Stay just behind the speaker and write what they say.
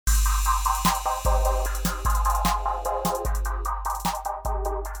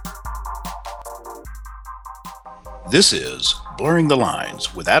This is Blurring the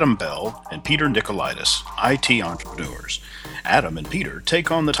Lines with Adam Bell and Peter Nicolaitis, IT entrepreneurs. Adam and Peter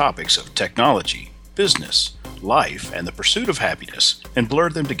take on the topics of technology, business, life, and the pursuit of happiness and blur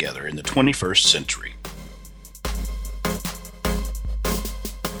them together in the 21st century.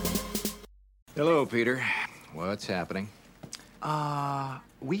 Hello, Peter. What's happening?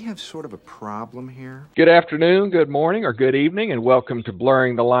 We have sort of a problem here. Good afternoon, good morning, or good evening, and welcome to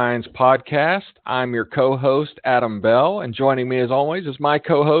Blurring the Lines podcast. I'm your co-host, Adam Bell, and joining me as always is my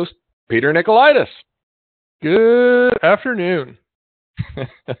co-host, Peter Nicolaitis. Good afternoon.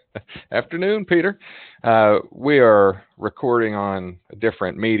 Afternoon, Peter. We are recording on a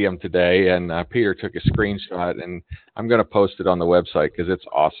different medium today, and Peter took a screenshot, and I'm going to post it on the website because it's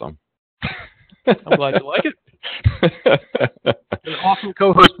awesome. I'm glad you like it. An awesome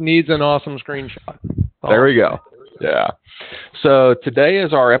co-host needs an awesome screenshot. There we go. Yeah. So today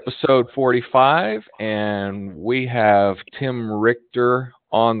is our episode 45, and we have Tim Richter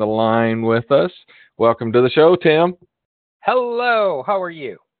on the line with us. Welcome to the show, Tim. Hello. How are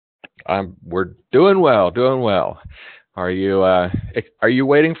you? We're doing well, doing well. Are you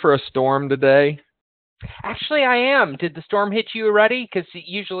waiting for a storm today? Actually, I am. Did the storm hit you already? Because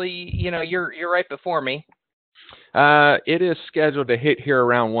usually, you're right before me. It is scheduled to hit here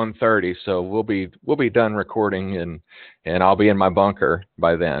around 1:30, so we'll be done recording, and I'll be in my bunker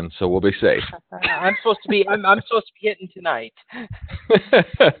by then, so we'll be safe. I'm supposed to be hitting tonight.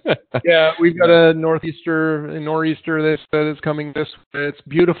 Yeah, we've got a nor'easter that is coming this way. It's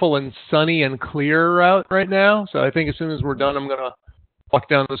beautiful and sunny and clear out right now, so I think as soon as we're done, I'm gonna walk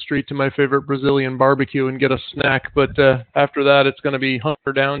down the street to my favorite Brazilian barbecue and get a snack. But after that, it's gonna be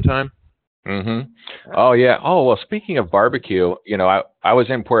hunker down time. Mm-hmm. Oh yeah. Oh well. Speaking of barbecue, I was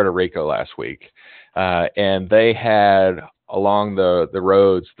in Puerto Rico last week, and they had along the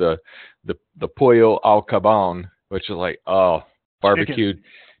roads the pollo al carbon, which is like barbecued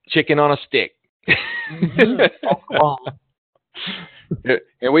chicken on a stick. Mm-hmm.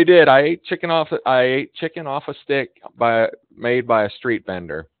 And we did. I ate chicken off a stick made by a street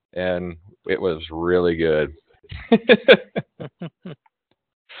vendor, and it was really good.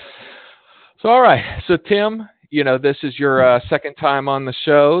 So, all right. So, Tim, this is your second time on the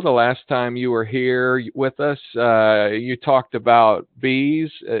show. The last time you were here with us, you talked about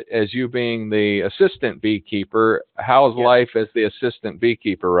bees as you being the assistant beekeeper. How's life as the assistant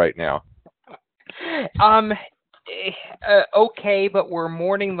beekeeper right now? Okay, but we're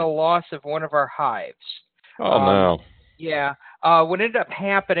mourning the loss of one of our hives. Oh, no. Yeah. What ended up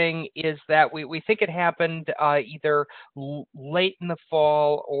happening is that we think it happened either late in the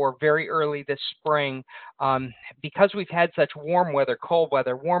fall or very early this spring. Because we've had such warm weather, cold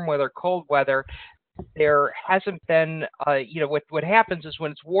weather, there hasn't been, what happens is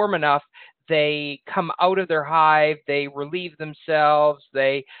when it's warm enough, they come out of their hive, they relieve themselves,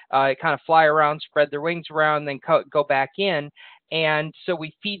 they kind of fly around, spread their wings around, then go back in. And so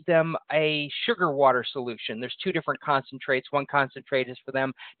we feed them a sugar water solution. There's two different concentrates. One concentrate is for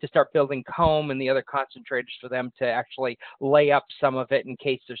them to start building comb, and the other concentrate is for them to actually lay up some of it in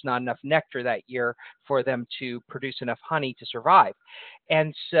case there's not enough nectar that year for them to produce enough honey to survive.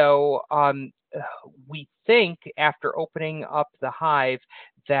 And so we think after opening up the hive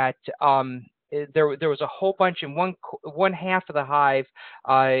that there was a whole bunch in one half of the hive.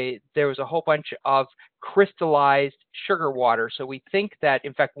 There was a whole bunch of crystallized sugar water. So we think that,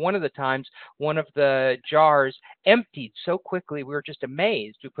 in fact, one of the times, one of the jars emptied so quickly, we were just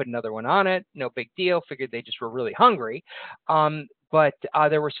amazed. We put another one on it, no big deal. Figured they just were really hungry. But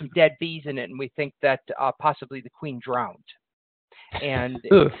there were some dead bees in it, and we think that possibly the queen drowned. And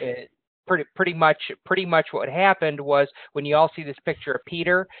pretty much what happened was, when you all see this picture of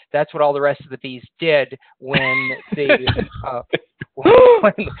Peter, that's what all the rest of the bees did when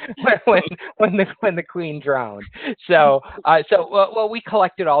when the queen drowned. So we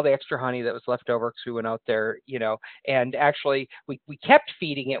collected all the extra honey that was left over because we went out there, and actually we kept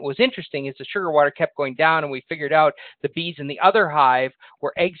feeding it. What was interesting is the sugar water kept going down, and we figured out the bees in the other hive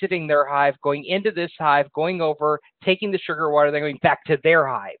were exiting their hive, going into this hive, going over, taking the sugar water, then going back to their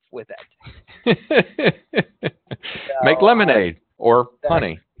hive with it. Make lemonade or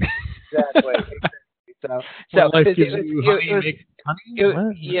honey. Exactly. Yeah,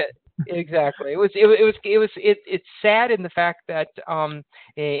 exactly. It's sad in the fact that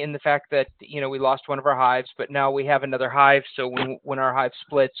we lost one of our hives, but now we have another hive. So when our hive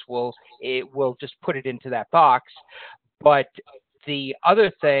splits, we'll just put it into that box. But the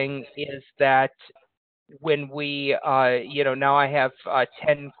other thing is that when we, now I have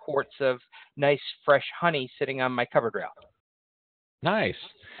 10 quarts of nice fresh honey sitting on my cupboard rail. Nice.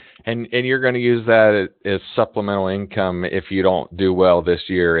 And you're going to use that as supplemental income if you don't do well this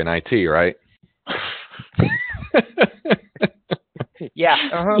year in IT, right? Yeah.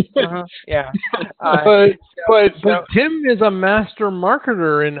 Yeah. But Tim is a master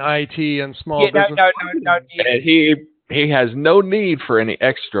marketer in IT and small business. No. And he has no need for any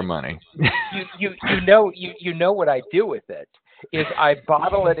extra money. You know what I do with it is I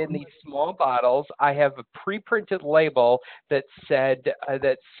bottle it in these small bottles. I have a pre-printed label that says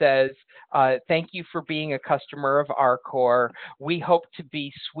thank you for being a customer of Arcor. We hope to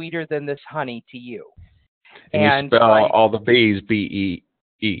be sweeter than this honey to you. And you spell all the B's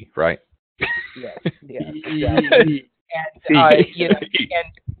B-E-E, right? Yes.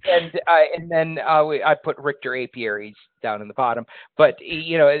 And then I put Richter apiaries down in the bottom, but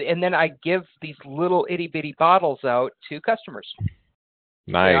and then I give these little itty bitty bottles out to customers.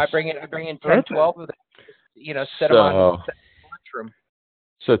 Nice. I bring in 10, 12 of them. Set them on the lunchroom.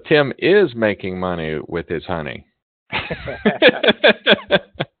 So Tim is making money with his honey.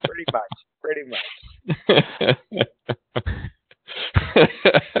 Pretty much.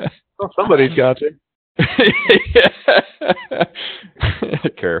 Well, somebody's got to.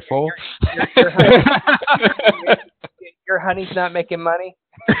 Careful. Your honey's not making money.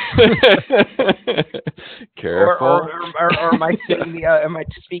 Careful. Or am I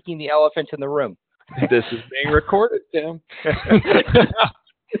speaking the elephant in the room? This is being recorded, Tim.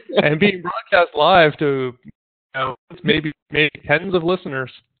 And being broadcast live to maybe tens of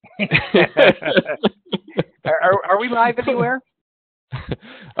listeners. Are we live anywhere?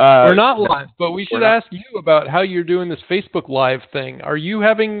 We're not live, but we should ask you about how you're doing this Facebook Live thing. Are you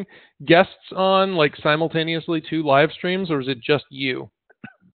having guests on like simultaneously 2 live streams, or is it just you?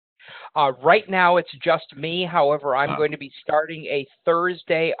 Right now, it's just me. However, I'm going to be starting a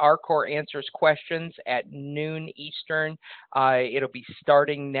Thursday Arcor Answers Questions at noon Eastern. It'll be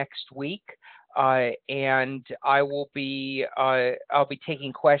starting next week. And I'll be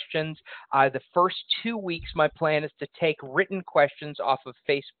taking questions. The first 2 weeks, my plan is to take written questions off of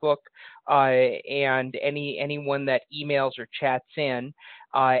Facebook and anyone that emails or chats in.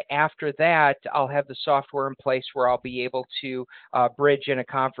 After that, I'll have the software in place where I'll be able to bridge in a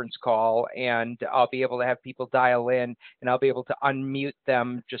conference call, and I'll be able to have people dial in, and I'll be able to unmute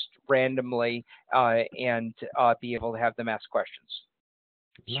them just randomly and be able to have them ask questions.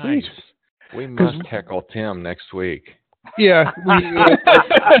 Nice. We must heckle Tim next week. Yeah, we got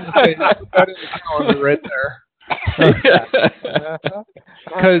in the calendar right there.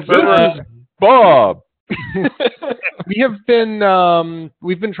 Because Bob. We've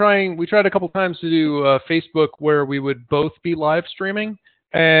been trying. We tried a couple times to do Facebook where we would both be live streaming,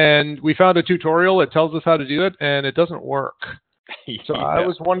 and we found a tutorial that tells us how to do it, and it doesn't work. So I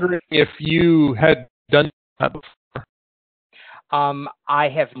was wondering if you had done that before. I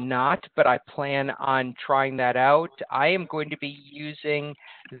have not, but I plan on trying that out. I am going to be using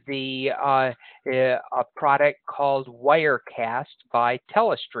a product called Wirecast by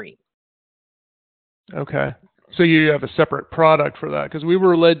Telestream. Okay. So you have a separate product for that? Because we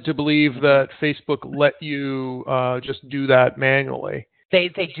were led to believe that Facebook let you just do that manually. They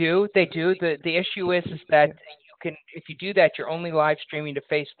do. The issue is that if you do that, you're only live streaming to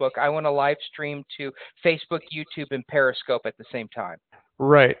Facebook. I want to live stream to Facebook, YouTube, and Periscope at the same time.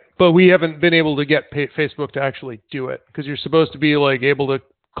 Right. But we haven't been able to get Facebook to actually do it, because you're supposed to be like able to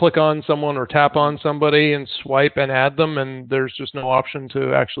click on someone or tap on somebody and swipe and add them, and there's just no option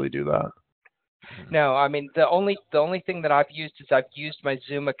to actually do that. No, I mean, the only thing that I've used is I've used my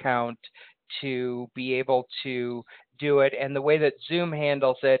Zoom account to be able to do it, and the way that Zoom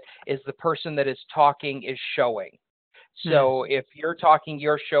handles it is the person that is talking is showing. So if you're talking,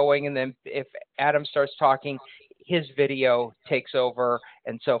 you're showing, and then if Adam starts talking, his video takes over,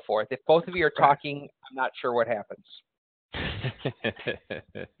 and so forth. If both of you are talking, I'm not sure what happens.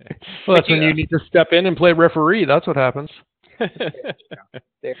 Well, that's when you need to step in and play referee. That's what happens. There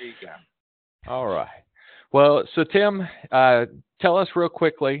you go. All right. Well, so Tim, tell us real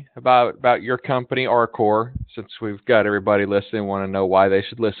quickly about your company, Arcor, since we've got everybody listening, want to know why they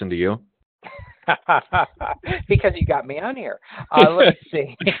should listen to you. Because you got me on here. Let me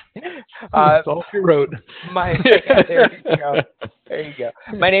see. That's all you wrote. There you go. There you go.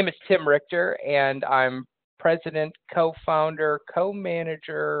 My name is Tim Richter, and I'm president, co-founder,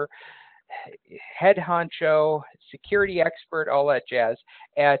 co-manager, head honcho, security expert, all that jazz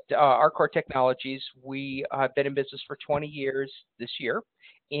at Arcor Technologies. We have been in business for 20 years this year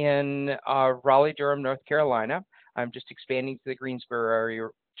in Raleigh, Durham, North Carolina. I'm just expanding to the Greensboro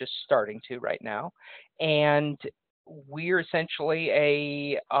just starting to right now, and we're essentially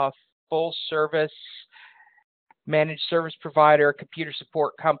a full service managed service provider, computer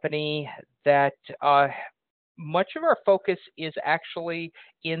support company that much of our focus is actually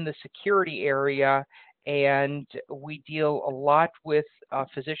in the security area, and we deal a lot with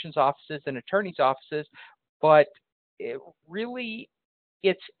physicians' offices and attorneys' offices, but it really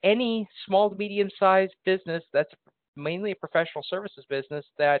it's any small to medium-sized business that's mainly a professional services business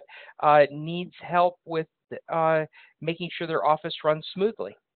that needs help with making sure their office runs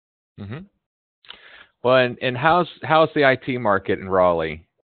smoothly. Hmm. Well, and how's the IT market in Raleigh?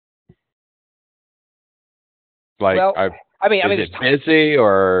 Like, Well, I mean, is it busy,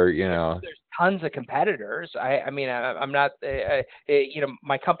 or there's tons of competitors. I'm not,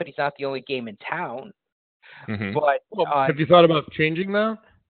 my company's not the only game in town, Mhm. but Well, have you thought about changing that?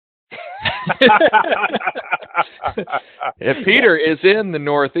 If Peter is in the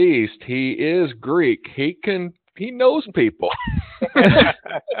Northeast, he is Greek. He knows people.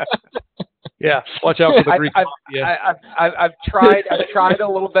 Yeah, watch out for the Greek mafia. I've tried a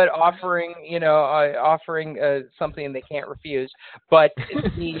little bit offering something they can't refuse, but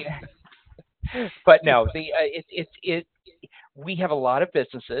no, we have a lot of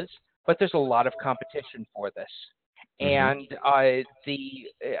businesses, but there's a lot of competition for this. And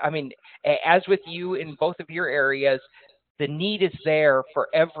as with you in both of your areas, the need is there for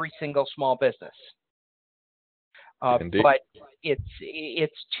every single small business. Indeed. But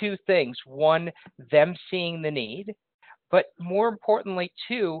it's two things. One, them seeing the need, but more importantly,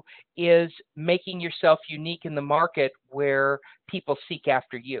 too, is making yourself unique in the market where people seek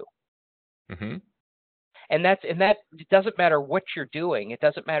after you. Mm-hmm. And that it doesn't matter what you're doing. It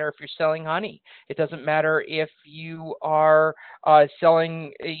doesn't matter if you're selling honey. It doesn't matter if you are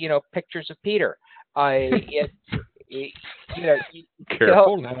selling pictures of Peter.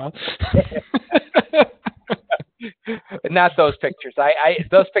 Careful now. Not those pictures.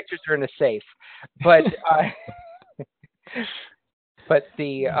 Those pictures are in a safe. But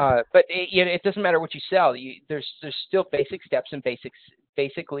it doesn't matter what you sell. There's still basic steps and basics.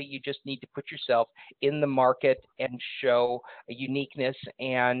 Basically, you just need to put yourself in the market and show a uniqueness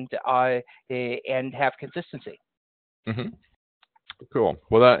and have consistency. Mm-hmm. Cool.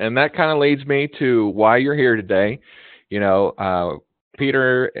 Well, that kind of leads me to why you're here today.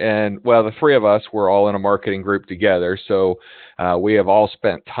 Peter and, the three of us, we're all in a marketing group together. So we have all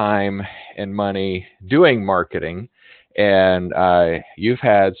spent time and money doing marketing. And you've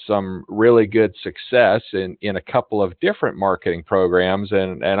had some really good success in a couple of different marketing programs.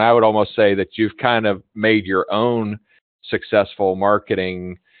 And I would almost say that you've kind of made your own successful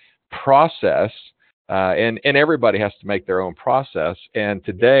marketing process. And everybody has to make their own process. And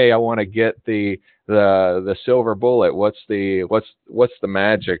today I want to get the silver bullet. What's the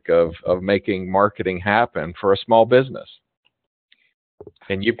magic of making marketing happen for a small business?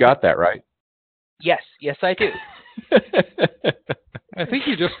 And you've got that, right? Yes, I do. I think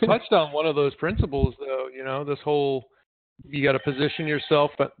you just touched on one of those principles, though. This whole, you got to position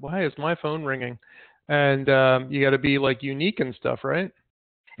yourself. But why is my phone ringing? And you got to be unique and stuff, right?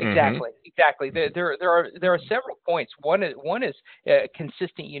 Exactly. There are several points. One is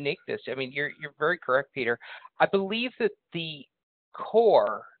consistent uniqueness. I mean, you're very correct, Peter. I believe that the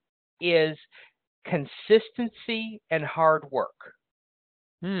core is consistency and hard work.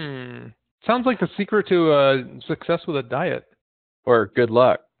 Sounds like the secret to success with a diet. Or good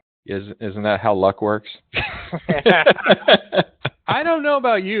luck. Isn't that how luck works? I don't know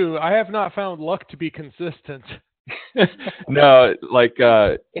about you. I have not found luck to be consistent. No,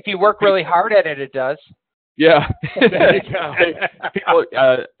 if you work really hard at it, it does. Yeah. There you go. People,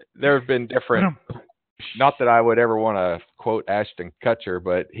 there have been different. Not that I would ever want to quote Ashton Kutcher,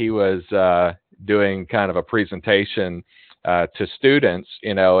 but he was doing kind of a presentation to students,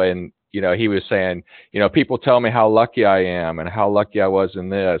 and he was saying, people tell me how lucky I am and how lucky I was in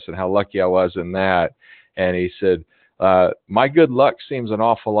this and how lucky I was in that. And he said, my good luck seems an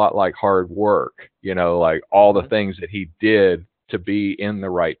awful lot like hard work, like all the things that he did to be in the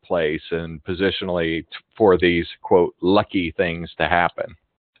right place and positionally for these, quote, lucky things to happen.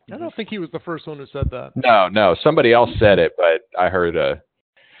 I don't think he was the first one who said that. No. Somebody else said it, but I heard I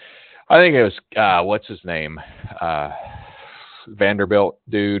think it was, what's his name? Vanderbilt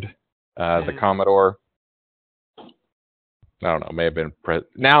dude, the Commodore. I don't know. May have been.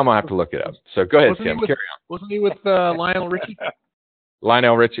 Now I'm going to have to look it up. So go ahead, Tim. Carry on. Wasn't he with Lionel Richie?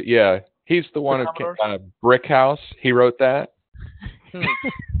 Lionel Richie, yeah. He's the one who Brick House. He wrote that.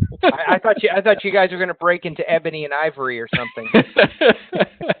 I thought you guys were going to break into Ebony and Ivory or something.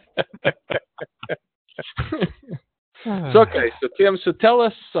 So okay, so Tim, so tell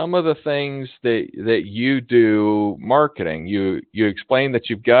us some of the things that you do marketing. You explain that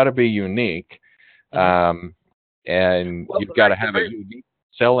you've got to be unique, um, and Well, you've got to the have a very unique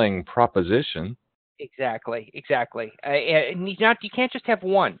selling proposition. exactly. And you can't just have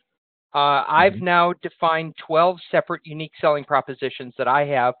one. I've Hmm. now defined 12 separate unique selling propositions that I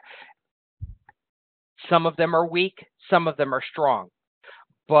have. Some of them are weak, some of them are strong.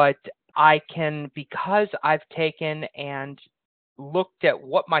 But I can, because I've taken and looked at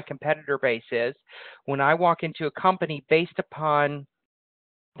what my competitor base is, when I walk into a company based upon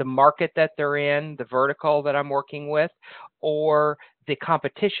the market that they're in, the vertical that I'm working with, or the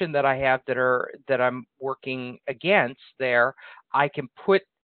competition that I have that I'm working against there, I can put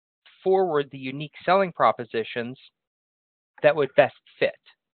forward the unique selling propositions that would best fit.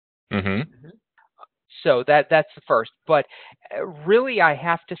 Hmm. So that's the first. But really, I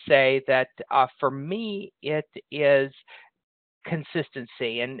have to say that for me, it is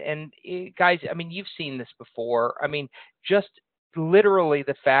consistency. And guys, I mean, you've seen this before. I mean, just literally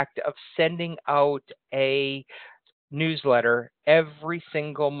the fact of sending out a newsletter every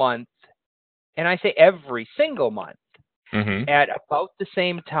single month, and I say every single month Hmm. at about the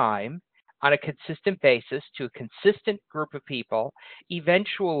same time on a consistent basis to a consistent group of people.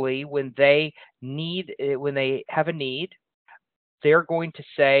 Eventually, when they have a need, they're going to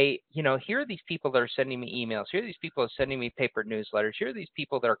say, here are these people that are sending me emails. Here are these people that are sending me paper newsletters. Here are these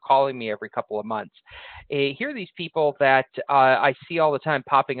people that are calling me every couple of months. Here are these people that I see all the time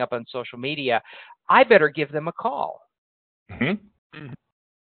popping up on social media. I better give them a call. Hmm.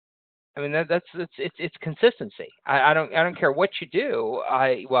 I mean, it's consistency. I don't care what you do.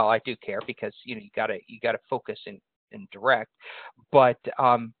 I do care because you gotta focus and direct. But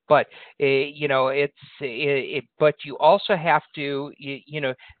you also have to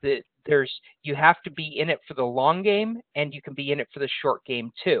you have to be in it for the long game, and you can be in it for the short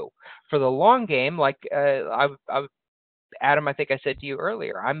game too. For the long game, like Adam, I think I said to you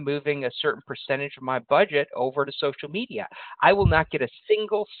earlier, I'm moving a certain percentage of my budget over to social media. I will not get a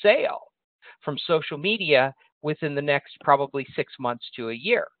single sale from social media within the next probably 6 months to a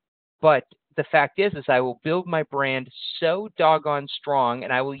year. But the fact is I will build my brand so doggone strong,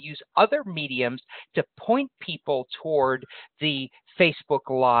 and I will use other mediums to point people toward the Facebook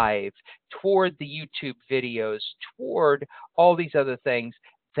Live, toward the YouTube videos, toward all these other things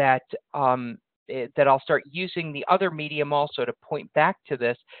that that I'll start using the other medium also to point back to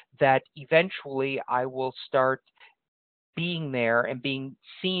this, that eventually I will start being there and being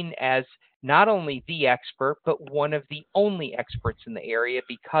seen as not only the expert, but one of the only experts in the area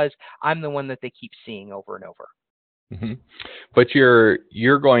because I'm the one that they keep seeing over and over. Hmm. But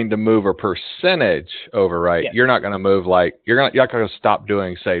you're going to move a percentage over, right? Yes. You're not going to move you're not going to stop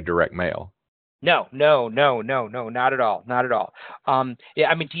doing, say, direct mail. No, not at all, not at all. Yeah,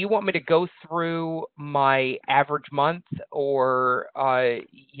 I mean, do you want me to go through my average month, or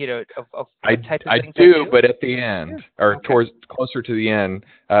of I what type of I things I do, do? but at the end or Okay. towards closer to the end.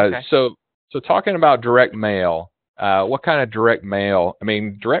 Okay. So talking about direct mail, what kind of direct mail? I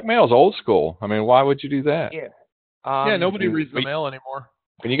mean, direct mail is old school. I mean, why would you do that? Yeah. Yeah, Um, nobody reads the mail anymore.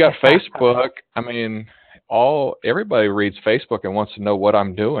 When you got Facebook, I mean, everybody reads Facebook and wants to know what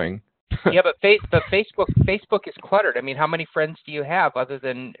I'm doing. Yeah, but Facebook is cluttered. I mean, how many friends do you have other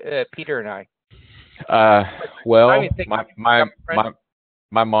than Peter and I? Uh, I well, mean, think my how my many friends? my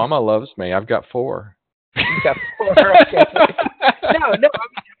my mama loves me. I've got 4. You got 4. Okay. No. I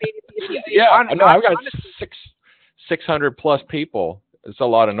mean, Yeah, no, I've got honestly, 600 plus people. It's a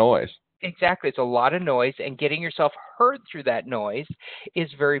lot of noise. exactly. It's a lot of noise, and getting yourself heard through that noise is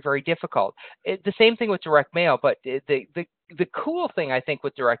very, very difficult. The same thing with direct mail, but the cool thing I think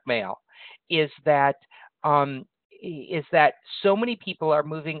with direct mail is that um, so many people are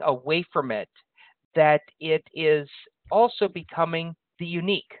moving away from it that it is also becoming the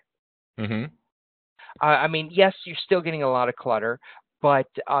unique. Hmm. I mean, yes, you're still getting a lot of clutter, but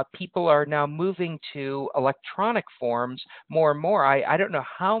people are now moving to electronic forms more and more. I don't know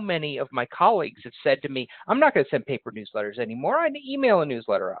how many of my colleagues have said to me, I'm not going to send paper newsletters anymore. I email a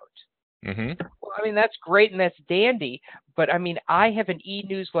newsletter out. Hmm. Well, I mean, that's great and that's dandy, but I mean, I have an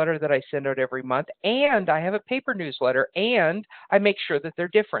e-newsletter that I send out every month, and I have a paper newsletter, and I make sure that they're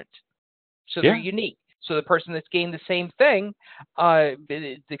different. So they're Yeah. unique. So the person that's gained the same thing,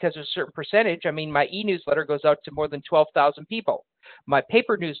 because of a certain percentage, I mean, my e-newsletter goes out to more than 12,000 people. My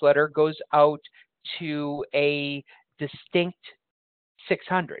paper newsletter goes out to a distinct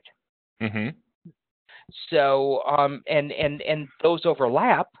 600. Hmm. So, and those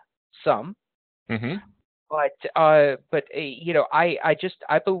overlap some, Hmm. but I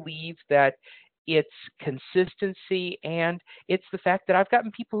believe that it's consistency, and it's the fact that I've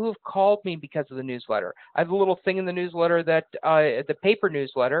gotten people who have called me because of the newsletter. I have a little thing in the newsletter that the paper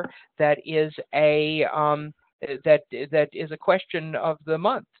newsletter that is that is a question of the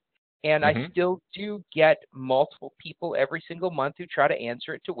month. And I still do get multiple people every single month who try to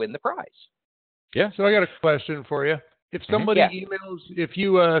answer it to win the prize. Yeah. So I got a question for you. If somebody emails, if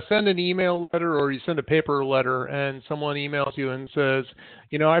you send an email letter or you send a paper letter and someone emails you and says,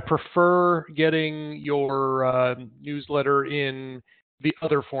 I prefer getting your newsletter in the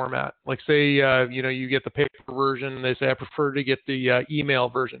other format. Like say, you get the paper version and they say, I prefer to get the email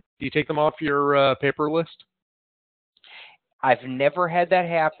version. Do you take them off your paper list? I've never had that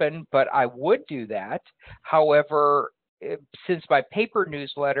happen, but I would do that. However, since my paper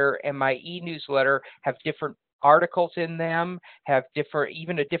newsletter and my e-newsletter have different articles in them, have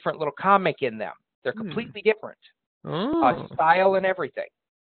even a different little comic in them. They're completely different. Style and everything.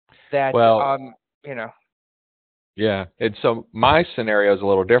 That, Yeah. And so my scenario is a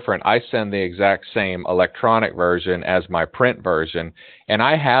little different. I send the exact same electronic version as my print version. And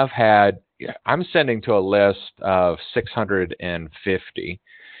I'm sending to a list of 650.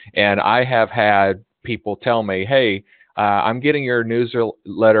 And I have had people tell me, hey, I'm getting your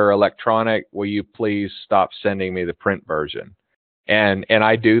newsletter electronic. Will you please stop sending me the print version? And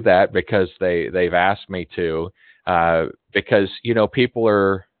I do that because they've asked me to, because, people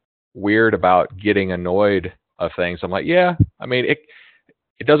are weird about getting annoyed of things. I'm like, yeah, I mean,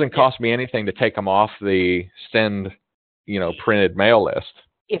 it doesn't cost me anything to take them off the send, printed mail list.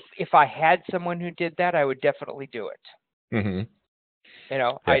 If I had someone who did that, I would definitely do it. Mm-hmm.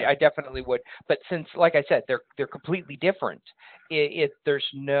 I definitely would. But since, like I said, they're completely different. There's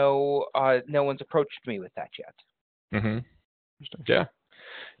no one's approached me with that yet. Mm-hmm. Yeah,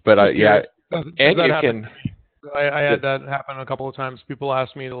 but and you can. I had that happen a couple of times. People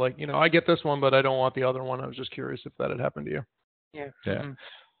asked me to I get this one, but I don't want the other one. I was just curious if that had happened to you. Yeah. Yeah.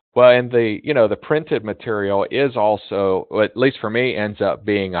 Well, and the printed material is also, at least for me, ends up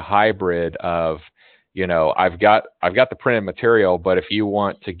being a hybrid of, I've got the printed material, but if you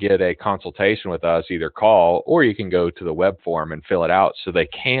want to get a consultation with us, either call or you can go to the web form and fill it out so they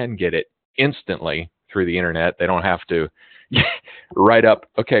can get it instantly through the internet. They don't have to write up,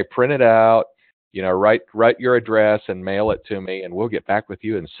 okay, print it out, write your address and mail it to me, and we'll get back with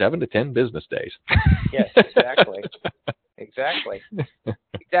you in 7 to 10 business days. Yes, exactly. Exactly.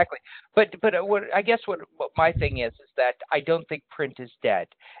 But what my thing is that I don't think print is dead,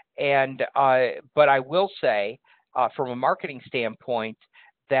 and but I will say from a marketing standpoint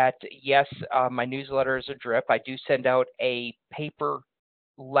that yes, my newsletter is a drip. I do send out a paper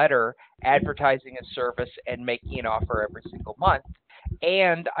letter advertising a service and making an offer every single month,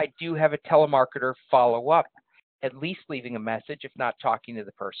 and I do have a telemarketer follow up, at least leaving a message, if not talking to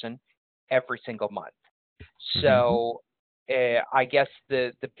the person, every single month. So. I guess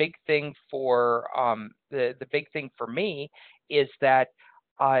the big thing for the big thing for me is that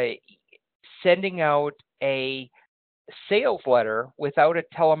sending out a sales letter without a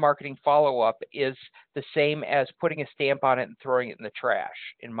telemarketing follow up is the same as putting a stamp on it and throwing it in the trash,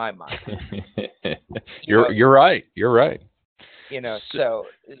 in my mind. You're right. You're right. So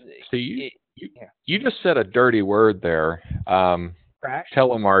you just said a dirty word there. Trash?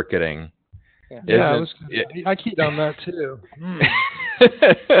 Telemarketing. Yeah, I keyed on that too.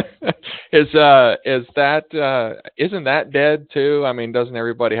 Isn't that dead too? I mean, doesn't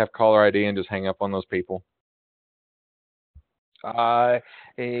everybody have caller ID and just hang up on those people?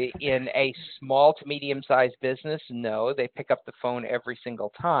 In a small to medium-sized business, no, they pick up the phone every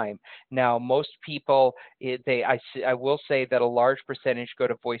single time. Now, most people, I will say that a large percentage go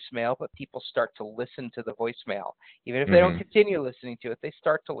to voicemail, but people start to listen to the voicemail. Even if they don't continue listening to it, they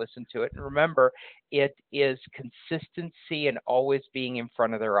start to listen to it. And remember, it is consistency and always being in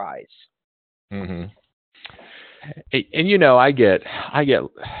front of their eyes. Mm-hmm. And I get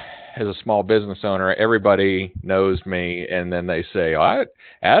as a small business owner, everybody knows me, and then they say,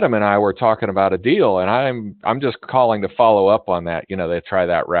 Adam and I were talking about a deal, and I'm just calling to follow up on that. They try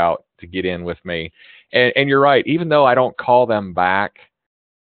that route to get in with me. And you're right, even though I don't call them back,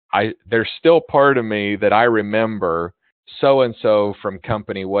 there's still part of me that I remember so-and-so from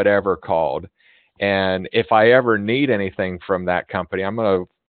company whatever called. And if I ever need anything from that company, I'm going to,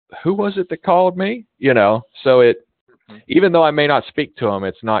 who was it that called me? So even though I may not speak to them,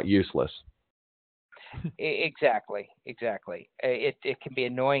 it's not useless. Exactly. It can be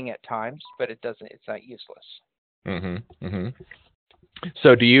annoying at times, but it's not useless. Mm-hmm. Mm-hmm.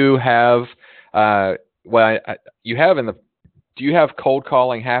 So do you have, do you have cold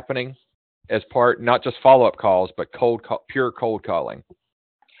calling happening as part, not just follow-up calls, but pure cold calling?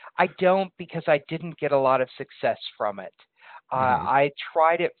 I don't, because I didn't get a lot of success from it. Hmm. I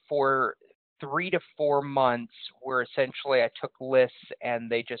tried it for 3 to 4 months, where essentially I took lists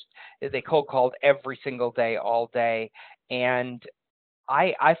and they cold called every single day, all day, and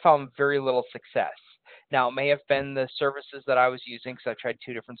I found very little success. Now, it may have been the services that I was using, because I tried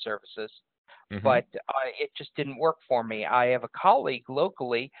two different services, Hmm. but it just didn't work for me. I have a colleague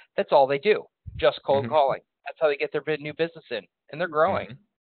locally, that's all they do, just cold Hmm. calling. That's how they get their new business in, and they're growing.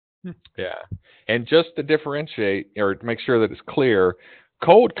 Hmm. Yeah. And just to differentiate or to make sure that it's clear,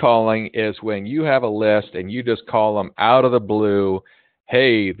 cold calling is when you have a list and you just call them out of the blue.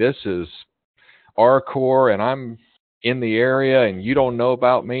 Hey, this is Arcor and I'm in the area and you don't know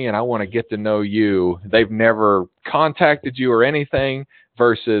about me and I want to get to know you. They've never contacted you or anything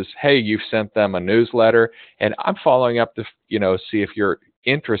versus, hey, you've sent them a newsletter and I'm following up to, see if you're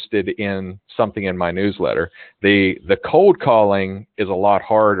interested in something in my newsletter. The cold calling is a lot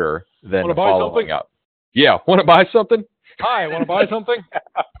harder than Want to the buy something? following up. Yeah, want to buy something? Hi, want to buy something?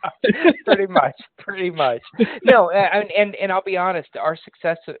 Pretty much, pretty much. No, and I'll be honest. Our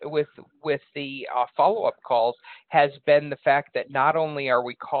success with the follow up calls has been the fact that not only are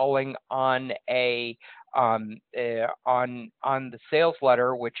we calling on on the sales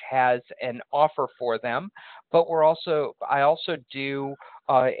letter, which has an offer for them, but I also do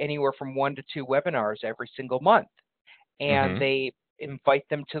anywhere from 1 to 2 webinars every single month, and Mhm. they invite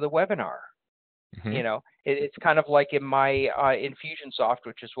them to the webinar. Mhm. It's kind of like in my Infusionsoft,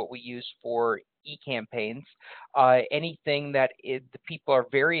 which is what we use for e-campaigns. Anything that the people are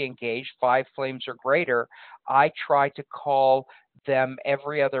very engaged, 5 flames or greater, I try to call them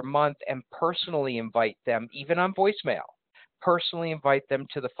every other month and personally invite them, even on voicemail, personally invite them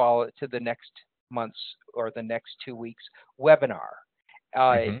to the next month's or the next 2 weeks webinar.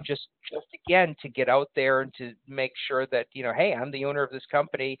 Mhm. Just again to get out there and to make sure that hey, I'm the owner of this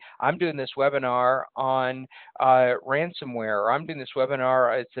company. I'm doing this webinar on ransomware, or I'm doing this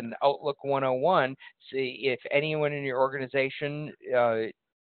webinar. It's an Outlook 101. See if anyone in your organization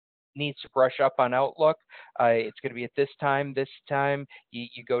needs to brush up on Outlook. It's going to be at this time. This time,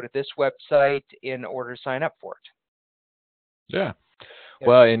 you go to this website in order to sign up for Yeah. it.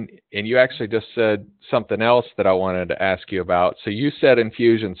 Well, and you actually just said something else that I wanted to ask you about. So you said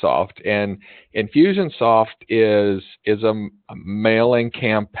Infusionsoft, and Infusionsoft is a mailing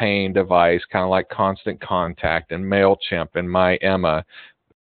campaign device, kind of like Constant Contact and Mailchimp and MyEmma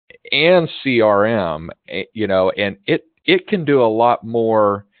and CRM. And it can do a lot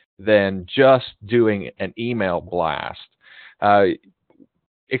more than just doing an email blast. Uh,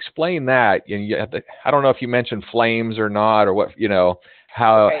 Explain that. You have to, I don't know if you mentioned flames or not, or what,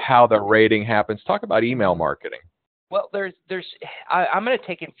 Okay. how the rating happens. Talk about email marketing. Well, I'm going to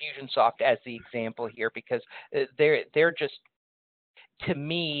take Infusionsoft as the example here, because they're just, to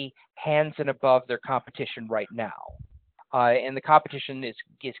me, hands and above their competition right now. And the competition is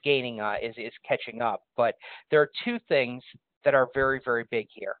gaining, is catching up. But there are two things that are very, very big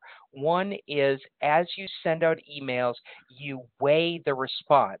here. One is, as you send out emails, you weigh the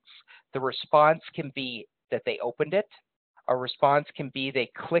response. The response can be that they opened it. A response can be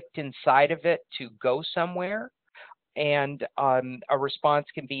they clicked inside of it to go somewhere. And a response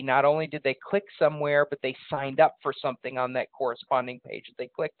can be not only did they click somewhere, but they signed up for something on that corresponding page that they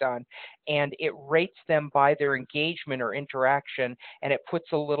clicked on. And it rates them by their engagement or interaction, and it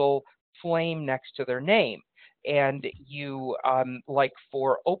puts a little flame next to their name. And you, like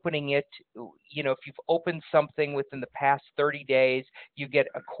for opening it, if you've opened something within the past 30 days, you get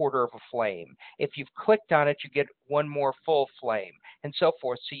a quarter of a flame. If you've clicked on it, you get one more full flame, and so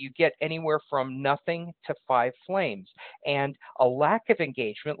forth. So you get anywhere from nothing to 5 flames. And a lack of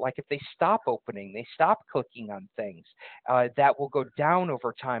engagement, like if they stop opening, they stop clicking on things, that will go down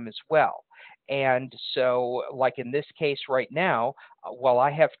over time as well. And so, like in this case right now, while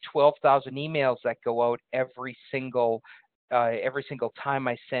I have 12,000 emails that go out every single time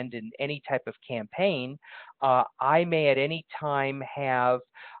I send in any type of campaign, I may at any time have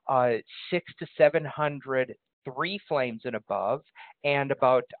 6 to 700 3 flames and above, and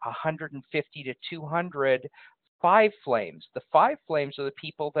about 150 to 200 5 flames. The 5 flames are the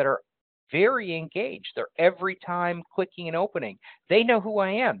people that are very engaged. They're every time clicking and opening. They know who I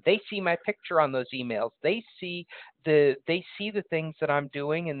am. They see my picture on those emails. They see the things that I'm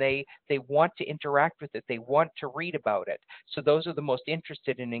doing, and they want to interact with it. They want to read about it. So those are the most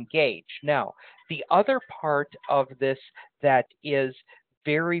interested and engaged. Now, the other part of this that is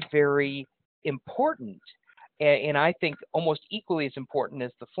very, very important, and I think almost equally as important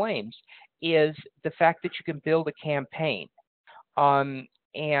as the flames, is the fact that you can build a campaign.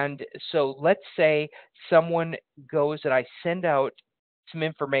 And so let's say someone goes and I send out some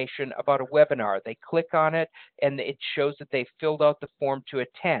information about a webinar. They click on it, and it shows that they filled out the form to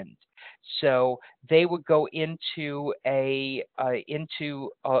attend. So they would go into a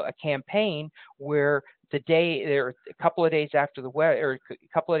campaign where the day or a couple of days after the webinar,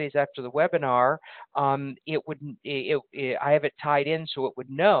 I have it tied in so it would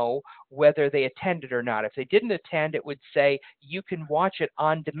know whether they attended or not. If they didn't attend, it would say you can watch it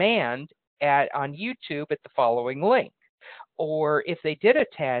on demand on YouTube at the following link. Or if they did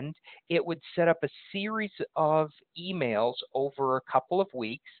attend, it would set up a series of emails over a couple of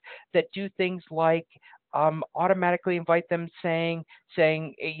weeks that do things like automatically invite them saying,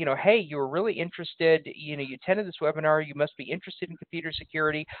 hey, you were really interested, you attended this webinar, you must be interested in computer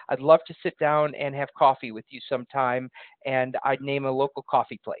security. I'd love to sit down and have coffee with you sometime, and I'd name a local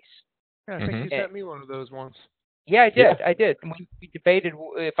coffee place. Yeah, I think you sent me one of those once. Yeah, I did. Yeah. I did. And we debated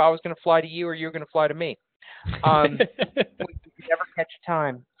if I was going to fly to you or you were going to fly to me. We could never catch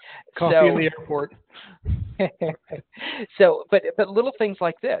time. Coffee in the airport. So, but little things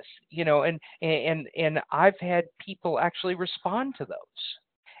like this, and I've had people actually respond to those,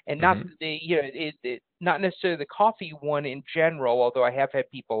 and not not necessarily the coffee one in general. Although I have had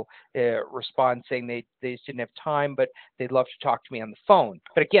people respond saying they just didn't have time, but they'd love to talk to me on the phone.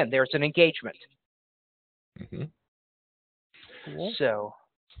 But again, there's an engagement. Mm-hmm. Cool. So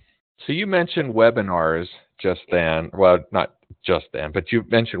you mentioned webinars just then. Well, not just then, but you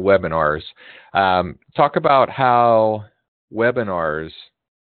mentioned webinars. Talk about how webinars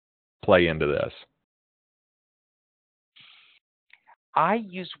play into this. I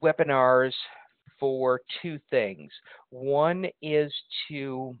use webinars for two things. One is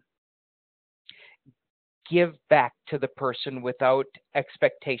to give back to the person without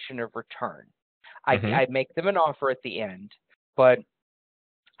expectation of return. I make them an offer at the end, but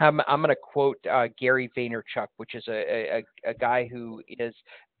I'm going to quote Gary Vaynerchuk, which is a guy who is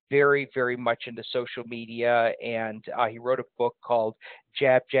very, very much into social media, and he wrote a book called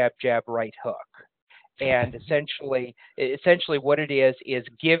Jab, Jab, Jab, Right Hook. And essentially what it is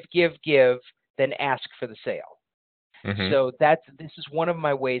give, give, give, then ask for the sale. So this is one of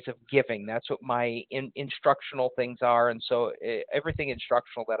my ways of giving. That's what my instructional things are. And so everything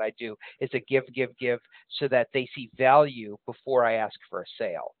instructional that I do is a give, give, give, so that they see value before I ask for a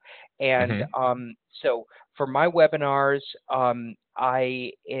sale. And so for my webinars,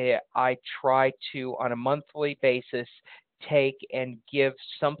 I try to, on a monthly basis, take and give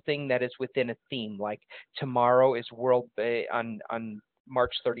something that is within a theme. Like tomorrow is on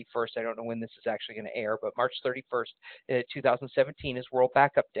March 31st. I don't know when this is actually going to air, but March 31st, 2017 is World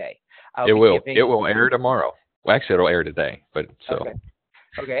Backup Day. It will air tomorrow. Well, actually, it'll air today, but so.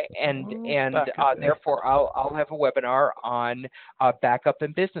 Okay, and therefore I'll have a webinar on backup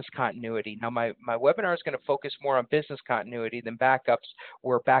and business continuity. Now my webinar is going to focus more on business continuity than backups,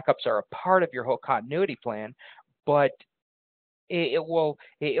 where backups are a part of your whole continuity plan, but it will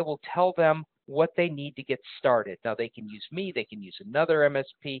tell them what they need to get started. Now they can use me, they can use another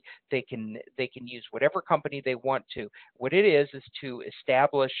MSP, they can use whatever company they want to. What it is to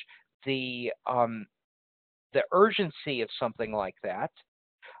establish the urgency of something like that,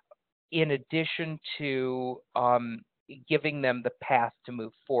 in addition to giving them the path to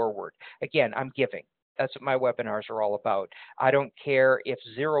move forward. Again, I'm giving. That's what my webinars are all about. I don't care if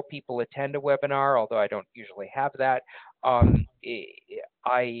 0 people attend a webinar, although I don't usually have that.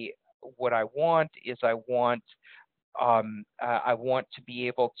 What I want is I want to be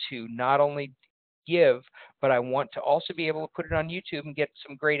able to not only give, but I want to also be able to put it on YouTube and get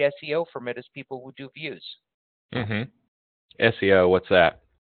some great SEO from it as people who do views. SEO, what's that?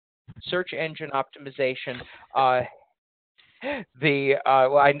 Search engine optimization.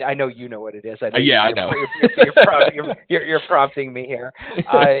 Well, I know you know what it is. I know you're prompting me here.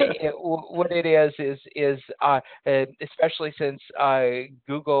 What it is especially since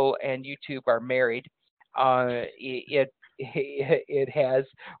Google and YouTube are married, it has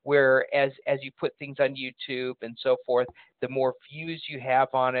where as you put things on YouTube and so forth, the more views you have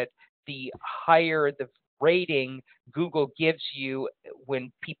on it, the higher the rating Google gives you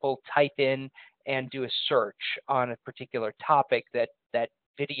when people type in and do a search on a particular topic that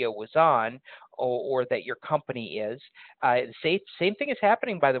video was on, or that your company is. Same thing is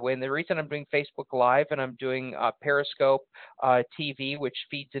happening, by the way, and the reason I'm doing Facebook Live and I'm doing Periscope TV, which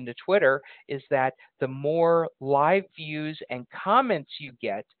feeds into Twitter, is that the more live views and comments you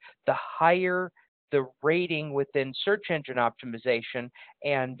get, the higher the rating within search engine optimization,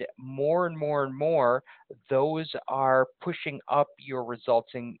 and more, those are pushing up your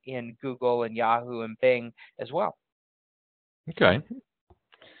results in Google and Yahoo and Bing as well. Okay.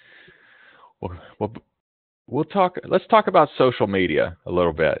 Well, Let's talk about social media a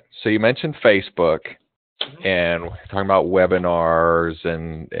little bit. So you mentioned Facebook, and we're talking about webinars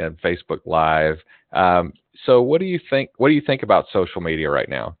and Facebook Live. So what do you think? What do you think about social media right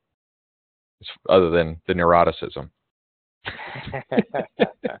now, other than the neuroticism?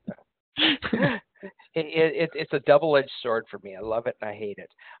 It's a double-edged sword for me. I love it and I hate it.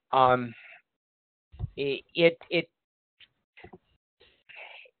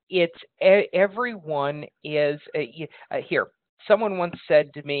 Everyone is here. Someone once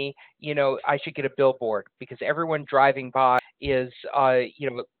said to me, I should get a billboard because everyone driving by is,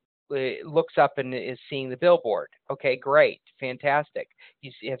 looks up and is seeing the billboard. Okay, great, fantastic.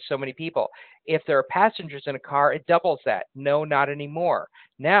 You have so many people. If there are passengers in a car, it doubles that. No, not anymore.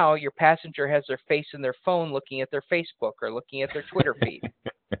 Now your passenger has their face in their phone looking at their Facebook or looking at their Twitter feed.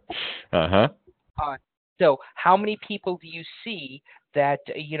 So how many people do you see that,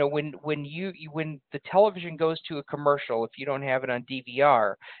 when the television goes to a commercial, if you don't have it on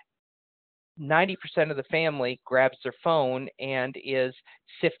DVR, 90% of the family grabs their phone and is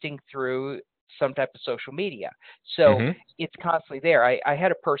sifting through some type of social media. So it's constantly there. I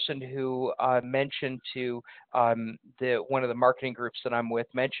had a person who mentioned to one of the marketing groups that I'm with,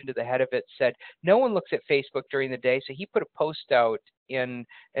 mentioned to the head of it, said, no one looks at Facebook during the day. So he put a post out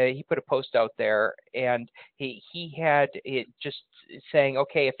there, and he had it just saying,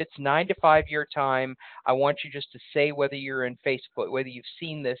 okay, if it's 9 to 5 your time, I want you just to say whether you're in Facebook, whether you've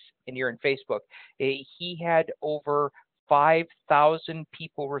seen this and you're in Facebook. He had over 5,000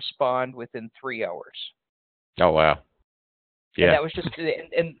 people respond within 3 hours. Oh, wow. Yeah. And that was just,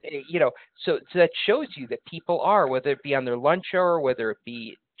 and so that shows you that people are, whether it be on their lunch hour, whether it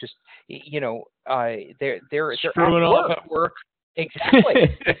be just, they're screwing off at work.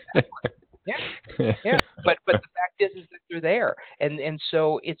 Exactly. Yeah. But the fact is that they're there, and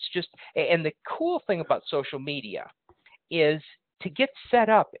so it's just, and the cool thing about social media is to get set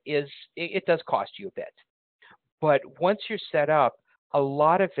up it does cost you a bit. But once you're set up, a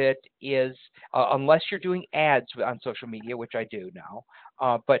lot of it is, unless you're doing ads on social media, which I do now,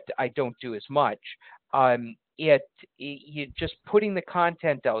 but I don't do as much, you just putting the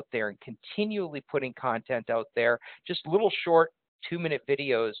content out there and continually putting content out there, just little short 2-minute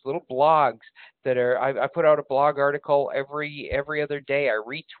videos, little blogs that are, I put out a blog article every other day. I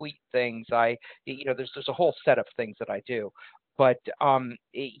retweet things. There's a whole set of things that I do, but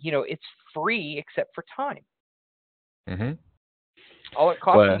it's free except for time. All it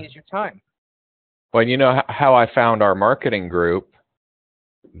costs me is your time. Well, you know how I found our marketing group?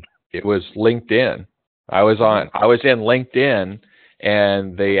 It was LinkedIn. I was in LinkedIn,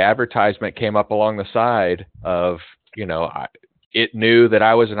 and the advertisement came up along the side of, it knew that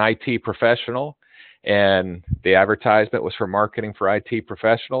I was an IT professional, and the advertisement was for marketing for IT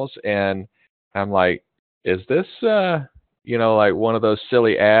professionals. And I'm like, is this, like one of those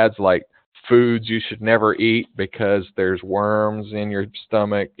silly ads, like foods you should never eat because there's worms in your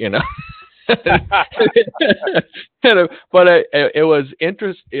stomach, But it was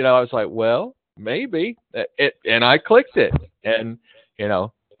interesting. I was like, well, maybe and I clicked it, and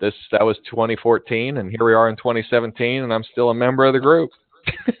that was 2014, and here we are in 2017, and I'm still a member of the group.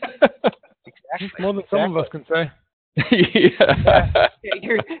 Exactly. More than some of us can say. Yeah.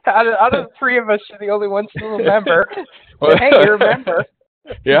 You're, out of the three of us, you're the only one still a member. Hey, you're a member.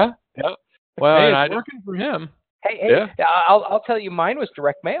 Yeah. Well, hey, it's working for him. Hey, yeah. I'll tell you, mine was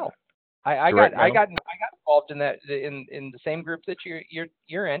direct mail. I got involved in that in the same group that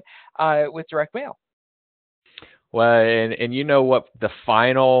you're in with direct mail. Well, and you know what, the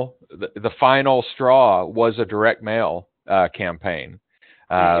final straw was a direct mail campaign.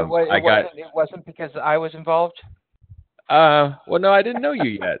 It wasn't because I was involved. Well, no, I didn't know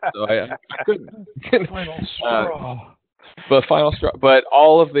you yet, so I couldn't. Final straw. But final straw. But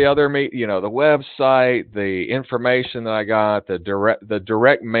all of the other, the website, the information that I got, the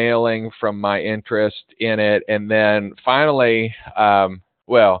direct mailing from my interest in it, and then finally,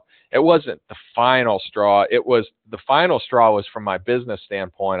 it wasn't the final straw. The final straw was from my business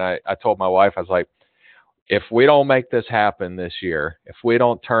standpoint. I told my wife, I was like, if we don't make this happen this year, if we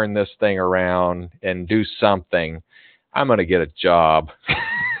don't turn this thing around and do something, I'm going to get a job.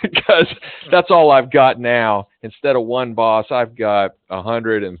 Because that's all I've got now. Instead of one boss, I've got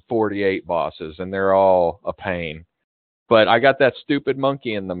 148 bosses, and they're all a pain. But I got that stupid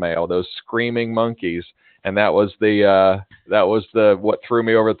monkey in the mail, those screaming monkeys, and that was what threw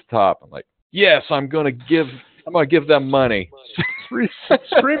me over the top. I'm like, yes, I'm gonna give them money.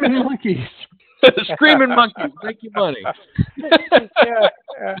 Screaming monkeys. Screaming monkeys, make you money.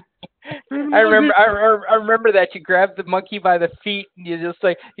 Yeah. I remember. I remember that you grabbed the monkey by the feet and you just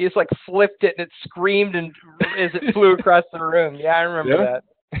like flipped it and it screamed and as it flew across the room. Yeah, I remember Yeah.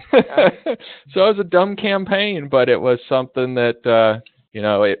 that. So it was a dumb campaign, but it was something that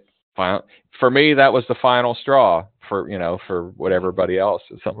it for me that was the final straw for what everybody else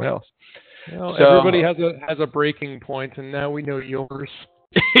is something else. Well, So everybody has a breaking point, and now we know yours.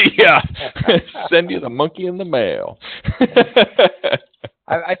 yeah, send you the monkey in the mail.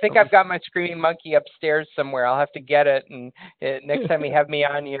 I think I've got my screaming monkey upstairs somewhere. I'll have to get it, and next time you have me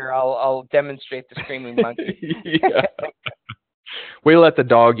on here, I'll demonstrate the screaming monkey. Yeah. We let the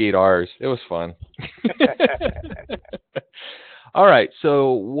dog eat ours. It was fun. All right.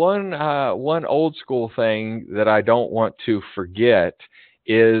 So one old school thing that I don't want to forget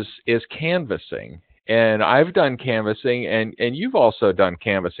is canvassing. And I've done canvassing, and you've also done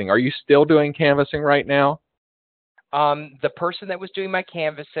canvassing. Are you still doing canvassing right now? The person that was doing my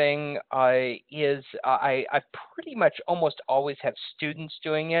canvassing is I pretty much almost always have students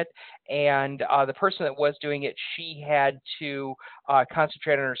doing it, and the person that was doing it, she had to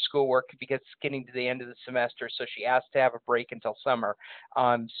concentrate on her schoolwork because it's getting to the end of the semester, so she asked to have a break until summer.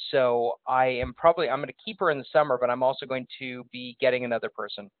 So I'm going to keep her in the summer, but I'm also going to be getting another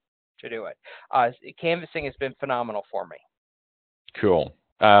person to do it. Canvassing has been phenomenal for me. Cool.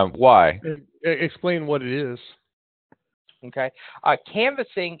 Why? Explain what it is. Okay.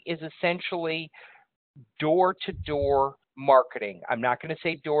 Canvassing is essentially door to door marketing. I'm not going to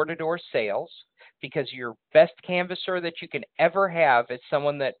say door to door sales because your best canvasser that you can ever have is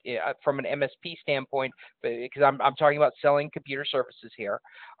someone that, from an MSP standpoint, because I'm talking about selling computer services here,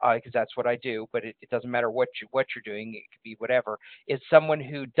 because that's what I do. But it doesn't matter what you're doing; it could be whatever. Is someone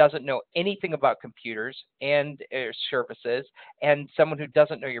who doesn't know anything about computers and services, and someone who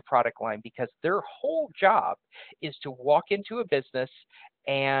doesn't know your product line, because their whole job is to walk into a business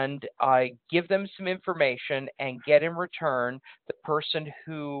and give them some information and get in return the person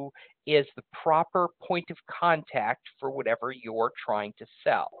who is the proper point of contact for whatever you're trying to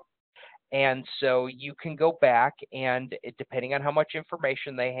sell. And so you can go back and depending on how much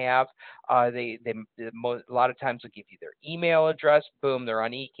information they have, a lot of times they'll give you their email address. Boom, they're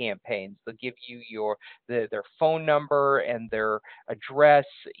on e-campaigns. They'll give you their phone number and their address.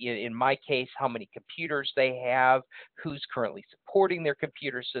 In my case, how many computers they have, who's currently supporting their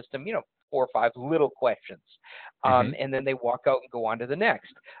computer system. 4 or 5 little questions, Mm-hmm. and then they walk out and go on to the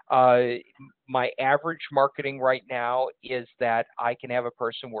next. Uh, my average marketing right now is that I can have a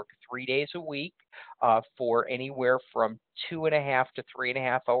person work 3 days a week for anywhere from 2.5 to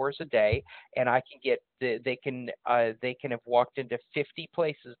 3.5 hours a day, and I can get they can have walked into 50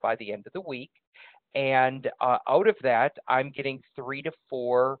 places by the end of the week, and out of that, I'm getting 3 to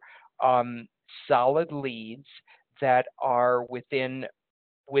 4 solid leads that are within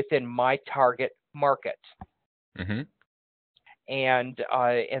my target market. Mm-hmm. And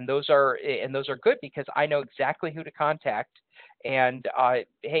those are good because I know exactly who to contact. And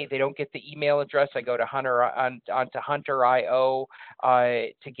hey, they don't get the email address. I go to onto Hunter.io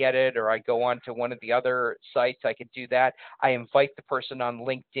to get it, or I go on to one of the other sites. I could do that. I invite the person on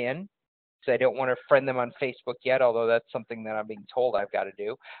LinkedIn. So I don't want to friend them on Facebook yet, although that's something that I'm being told I've got to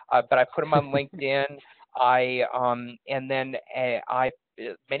do. But I put them on LinkedIn. And then I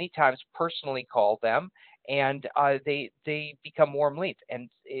many times personally call them, and they become warm leads. And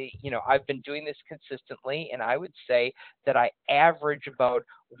I've been doing this consistently, and I would say that I average about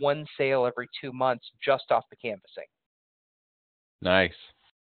one sale every 2 months just off the canvassing. Nice.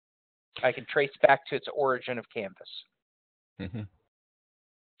 I can trace back to its origin of Canvas. Mm-hmm.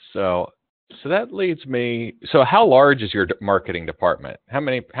 So that leads me. So how large is your marketing department? How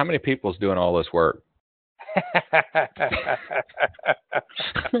many people's doing all this work?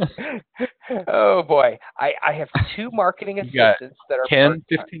 Oh boy, I have 2 marketing You got assistants that are 10,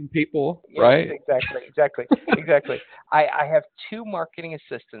 15 people, Yes, right? exactly. I have 2 marketing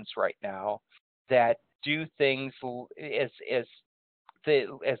assistants right now that do things as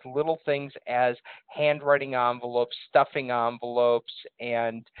little things as handwriting envelopes, stuffing envelopes,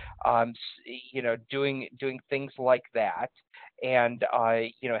 and doing things like that, and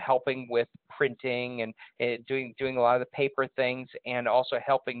helping with printing and doing a lot of the paper things, and also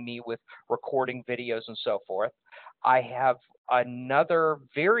helping me with recording videos and so forth. I have another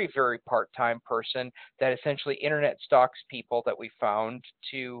very, very part-time person that essentially internet stalks people that we found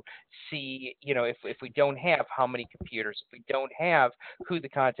to see, if we don't have how many computers, if we don't have who the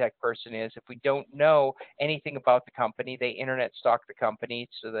contact person is, if we don't know anything about the company, they internet stalk the company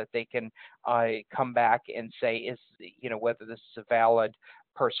so that they can come back and say, whether this is a valid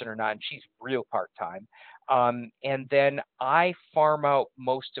person or not, and she's real part-time. And then I farm out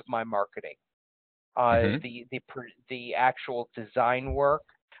most of my marketing, Hmm. the actual design work,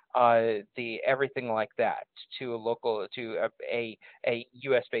 the everything like that to a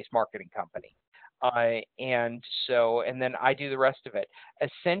U.S. based marketing company. And then I do the rest of it.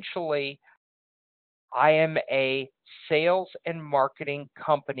 Essentially, I am a sales and marketing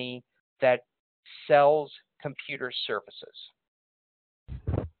company that sells computer services.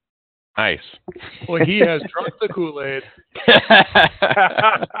 Nice. Well, he has drunk the Kool-Aid.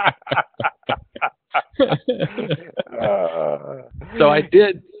 So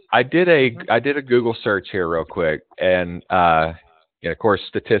I did a Google search here real quick, and of course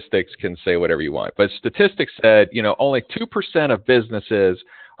statistics can say whatever you want, but statistics said only 2% of businesses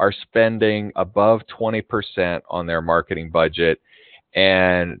are spending above 20% on their marketing budget,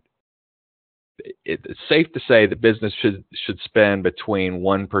 and it's safe to say that business should spend between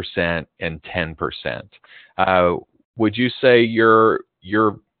 1% and 10%. Would you say you're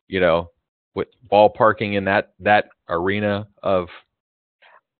with ballparking in that arena of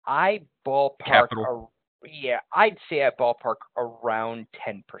I ballpark, capital? yeah, I'd say I ballpark around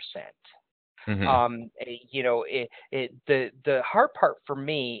 10%. Hmm. The hard part for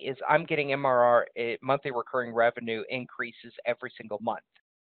me is I'm getting MRR, monthly recurring revenue increases every single month,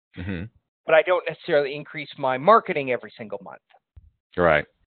 Hmm. but I don't necessarily increase my marketing every single month. Right.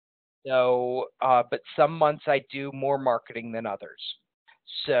 So, but some months I do more marketing than others.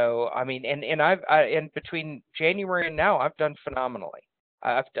 So, I mean, and between January and now, I've done phenomenally.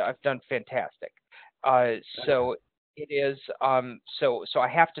 I've done fantastic. So it is. So I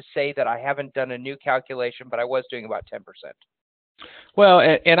have to say that I haven't done a new calculation, but I was doing about 10%. Well,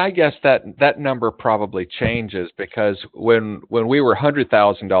 and I guess that number probably changes because when we were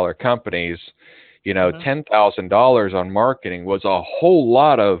 $100,000 companies, Hmm. $10,000 on marketing was a whole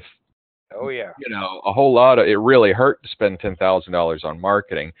lot of Oh yeah. it really hurt to spend $10,000 on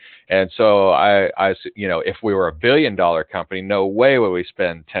marketing. And so if we were $1 billion company, no way would we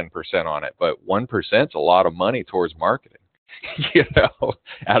spend 10% on it. But 1% is a lot of money towards marketing, you know,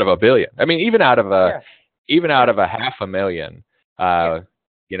 out of a billion. I mean, Yeah. even out Yeah. of a half a million, Yeah.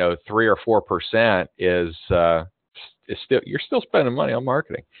 3 or 4% is still, you're still spending money on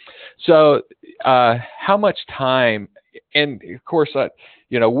marketing. So, how much time? And of course,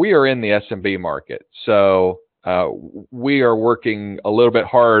 we are in the SMB market, so we are working a little bit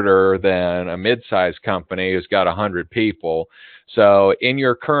harder than a mid-sized company who's got 100 people. So, in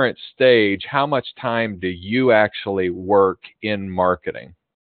your current stage, how much time do you actually work in marketing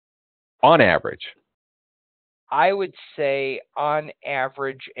on average? I would say on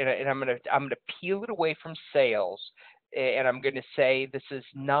average, and I'm gonna peel it away from sales, and I'm gonna say this is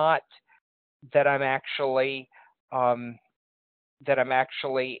not that I'm actually um,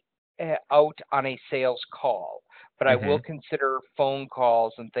 out on a sales call, but I will Hmm. consider phone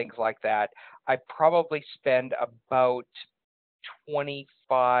calls and things like that. I probably spend about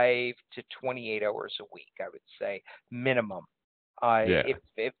 25 to 28 hours a week, I would say, minimum. Yeah.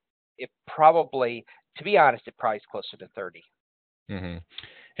 If probably, to be honest, it probably is closer to 30. Hmm.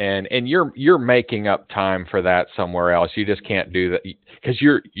 And you're making up time for that somewhere else. You just can't do that because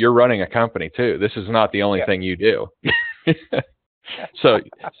you're running a company too. This is not the only Yeah. thing you do. so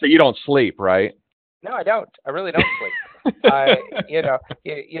so you don't sleep, right? No, I don't. I really don't sleep. I,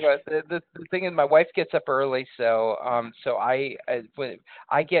 the thing is, my wife gets up early, so when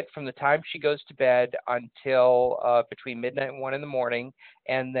I get from the time she goes to bed until between midnight and 1 in the morning,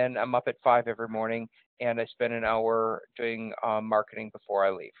 and then I'm up at 5 every morning, and I spend an hour doing marketing before I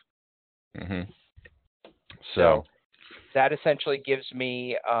leave. Hmm. So So that essentially gives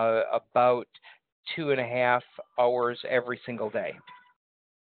me about 2.5 hours every single day.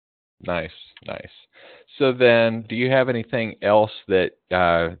 nice, nice. So then, do you have anything else that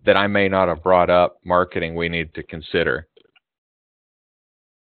I may not have brought up marketing we need to consider?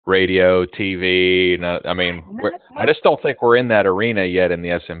 Radio, TV. No, I mean, Not I much. just don't think we're in that arena yet in the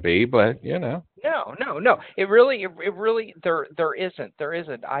SMB, but No, no, no. It really, there isn't. There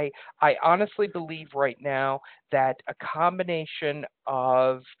isn't. I honestly believe right now that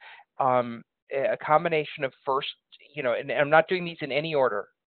um, a combination of first, and I'm not doing these in any order,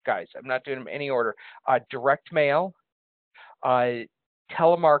 guys. I'm not doing them in any order. Direct mail, uh,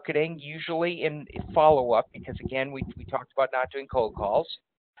 telemarketing, usually in follow up, because again, we talked about not doing cold calls.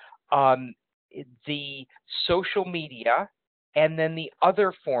 um, the social media, and then the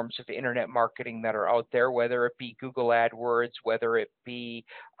other forms of internet marketing that are out there, whether it be Google AdWords,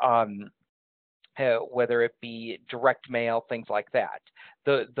 um, whether it be direct mail, things like that.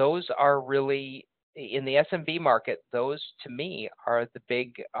 Those are really in the SMB market, those to me are the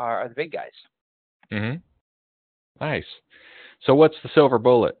big guys. Mm-hmm. Nice. So what's the silver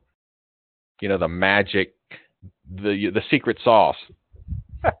bullet? The magic, the secret sauce.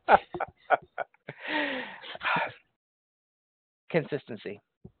 Consistency.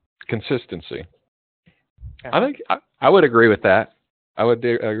 Uh-huh. I think I would agree with that. I would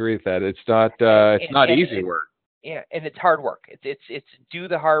agree with that. It's not easy work. Yeah, and it's hard work. It's do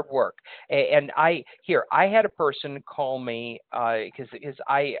the hard work. And I had a person call me because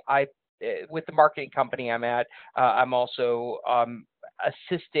I with the marketing company I'm at, I'm also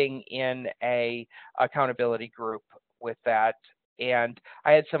assisting in a accountability group with that. And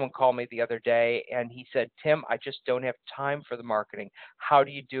I had someone call me the other day, and he said, "Tim, I just don't have time for the marketing. How do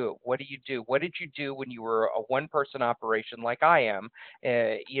you do it? What do you do? What did you do when you were a one-person operation like I am?"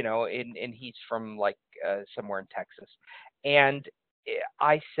 And he's from like somewhere in Texas. And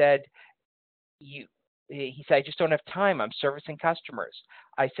I said, he said, "I just don't have time. I'm servicing customers."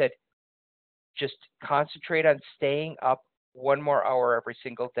 I said, just concentrate on staying up one more hour every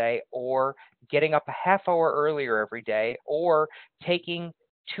single day, or getting up a half hour earlier every day, or taking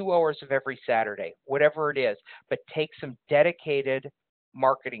 2 hours of every Saturday, whatever it is, but take some dedicated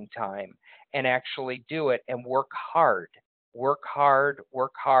marketing time and actually do it and work hard, work hard,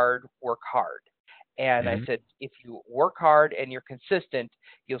 work hard, work hard. And I Mm-hmm. said, if you work hard and you're consistent,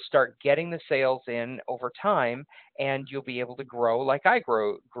 you'll start getting the sales in over time, and you'll be able to grow like I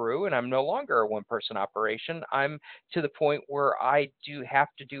grew. And I'm no longer a one-person operation. I'm to the point where I do have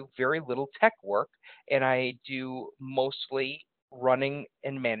to do very little tech work, and I do mostly running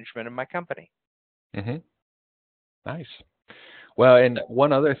and management of my company. Mm-hmm. Nice. Well, and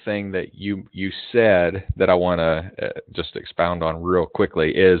one other thing that you said that I want to just expound on real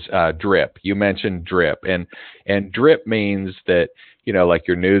quickly is drip. You mentioned drip, and drip means that like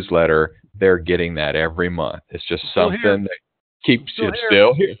your newsletter, they're getting that every month. It's just something that keeps you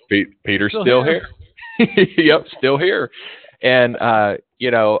still here. Peter's still here. Yep, still here. And I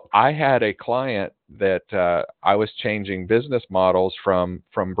had a client that I was changing business models from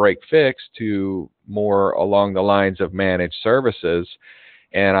break fix to more along the lines of managed services.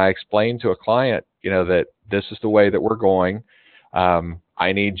 And I explained to a client, that this is the way that we're going.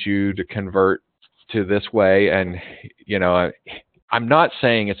 I need you to convert to this way. And, I'm not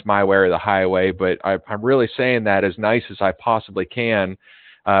saying it's my way or the highway, but I'm really saying that as nice as I possibly can,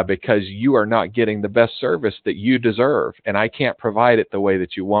 because you are not getting the best service that you deserve, and I can't provide it the way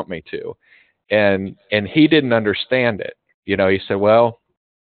that you want me to. And he didn't understand it. He said, well,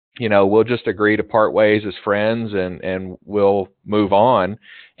 we'll just agree to part ways as friends, and we'll move on.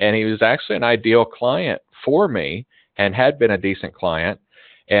 And he was actually an ideal client for me and had been a decent client.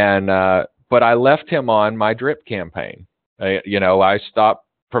 And but I left him on my drip campaign. I stopped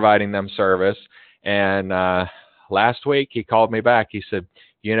providing them service. And last week he called me back. He said,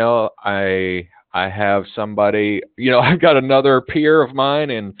 I have somebody, I've got another peer of mine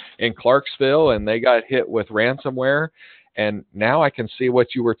in Clarksville, and they got hit with ransomware. And now I can see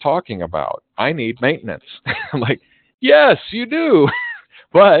what you were talking about. I need maintenance. I'm like, yes, you do.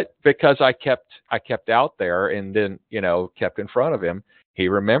 But because I kept out there and then, kept in front of him, he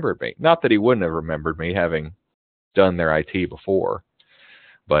remembered me. Not that he wouldn't have remembered me having done their IT before,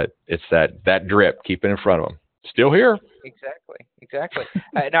 but it's that drip, keep it in front of them. Still here. Exactly.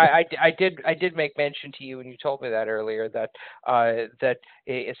 And I did make mention to you, and you told me that earlier, that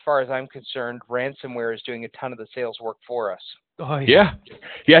as far as I'm concerned, ransomware is doing a ton of the sales work for us. Oh, yeah.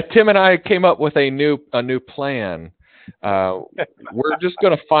 Tim and I came up with a new plan. We're just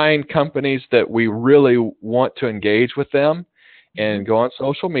going to find companies that we really want to engage with them, and go on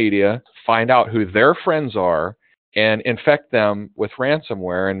social media, find out who their friends are, and infect them with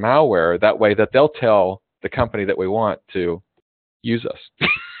ransomware and malware. That way that they'll tell the company that we want to use us.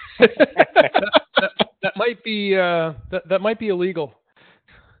 that might be that might be illegal.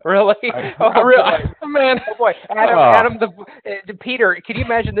 Really? Man. Oh boy, Adam, Peter. Can you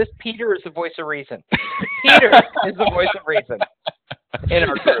imagine this? Peter is the voice of reason. Peter is the voice of reason in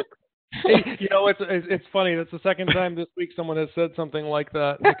our group. Hey, it's funny. That's the second time this week someone has said something like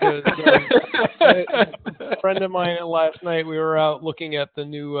that. Because a friend of mine last night, we were out looking at the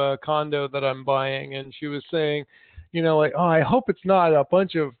new condo that I'm buying, and she was saying, I hope it's not a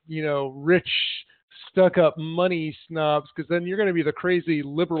bunch of rich, stuck-up money snobs, because then you're going to be the crazy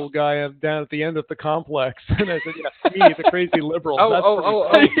liberal guy down at the end of the complex. And I said, yeah, me, the crazy liberal.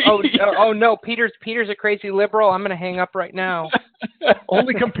 Oh no, Peter's a crazy liberal. I'm going to hang up right now.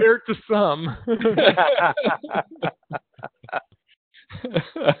 Only compared to some.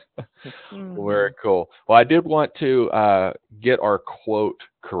 Very cool. Well, I did want to get our quote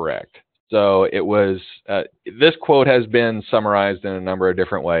correct. So it was, this quote has been summarized in a number of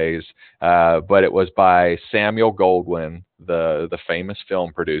different ways, but it was by Samuel Goldwyn, the famous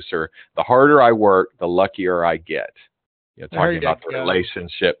film producer. The harder I work, the luckier I get. Talking about the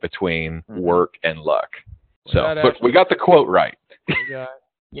relationship between work and luck. So, but we got the quote right.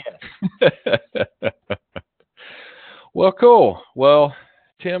 Yes. Well, cool. Well,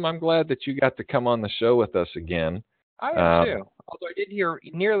 Tim, I'm glad that you got to come on the show with us again. I am too. Although I did hear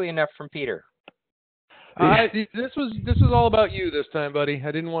nearly enough from Peter. This was all about you this time, buddy.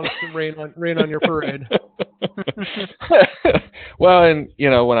 I didn't want to rain on your parade. Well, and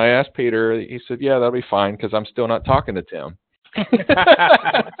when I asked Peter, he said, "Yeah, that'll be fine because I'm still not talking to Tim."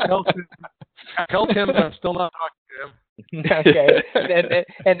 Tell Tim that I'm still not talking to him. Okay,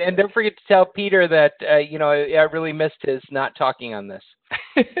 and don't forget to tell Peter that I really missed his not talking on this.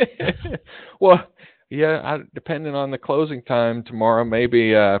 Well, yeah, depending on the closing time tomorrow,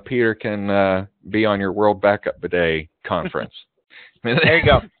 maybe Peter can be on your World Backup Bidet conference. There you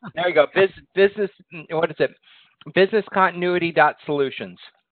go. Business. What is it? Businesscontinuity.solutions.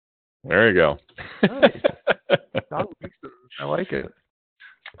 There you go. Nice. I like it.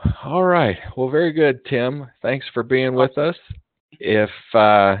 All right. Well, very good, Tim. Thanks for being with us. If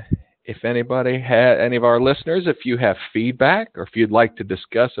anybody any of our listeners, if you have feedback or if you'd like to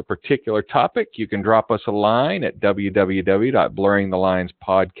discuss a particular topic, you can drop us a line at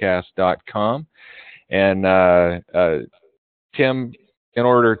www.blurringthelinespodcast.com. And Tim, in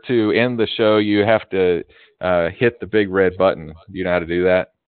order to end the show, you have to hit the big red button. Do you know how to do that?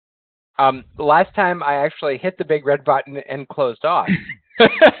 Last time I actually hit the big red button and closed off. So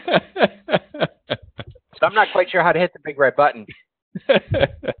I'm not quite sure how to hit the big red button. I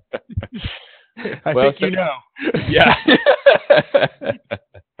think you know. Yeah.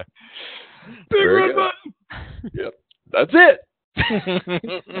 Big red button. Yep. That's it.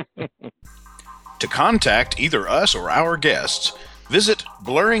 To contact either us or our guests, visit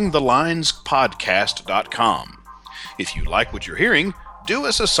blurringthelinespodcast.com. If you like what you're hearing, do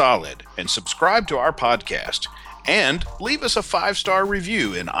us a solid and subscribe to our podcast. And leave us a 5-star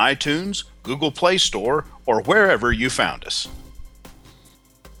review in iTunes, Google Play Store, or wherever you found us.